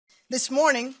This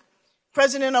morning,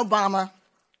 President Obama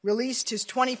released his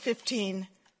 2015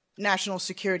 National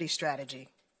Security Strategy.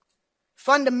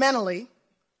 Fundamentally,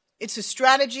 it's a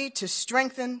strategy to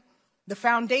strengthen the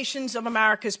foundations of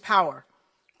America's power,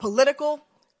 political,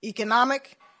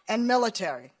 economic, and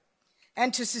military,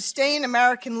 and to sustain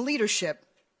American leadership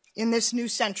in this new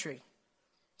century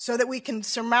so that we can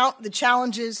surmount the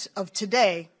challenges of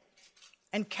today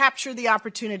and capture the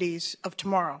opportunities of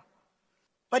tomorrow.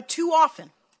 But too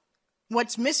often,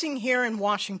 what's missing here in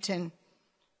Washington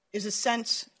is a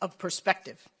sense of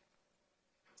perspective.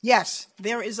 Yes,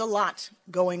 there is a lot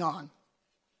going on.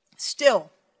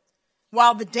 Still,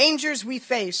 while the dangers we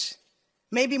face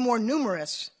may be more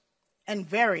numerous and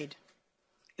varied,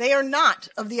 they are not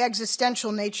of the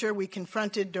existential nature we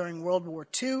confronted during World War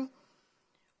II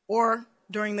or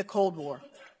during the Cold War.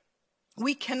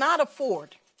 We cannot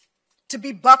afford to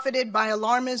be buffeted by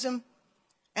alarmism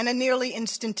and a nearly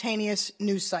instantaneous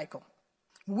news cycle.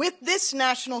 With this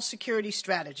national security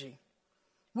strategy,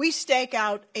 we stake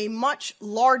out a much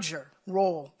larger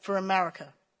role for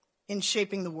America in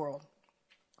shaping the world,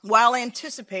 while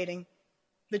anticipating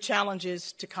the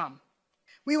challenges to come.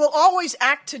 We will always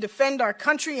act to defend our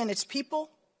country and its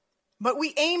people, but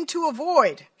we aim to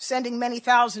avoid sending many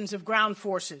thousands of ground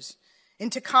forces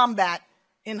into combat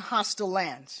in hostile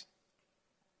lands.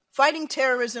 Fighting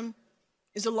terrorism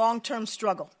is a long-term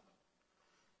struggle.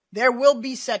 There will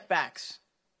be setbacks,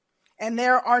 and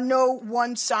there are no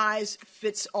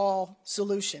one-size-fits-all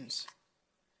solutions.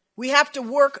 We have to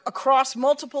work across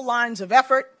multiple lines of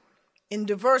effort in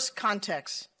diverse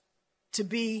contexts to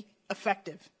be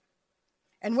effective.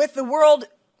 And with the world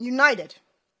united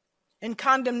in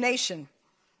condemnation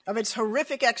of its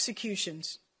horrific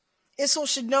executions, ISIL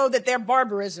should know that their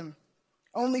barbarism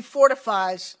only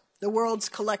fortifies the world's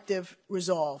collective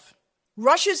resolve.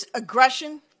 Russia's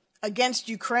aggression against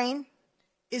Ukraine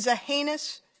is a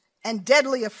heinous and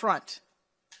deadly affront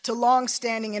to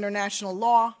long-standing international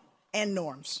law and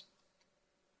norms.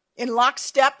 In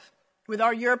lockstep with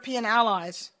our European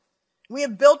allies, we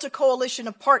have built a coalition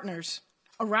of partners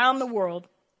around the world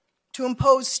to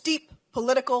impose steep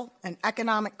political and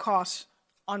economic costs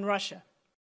on Russia.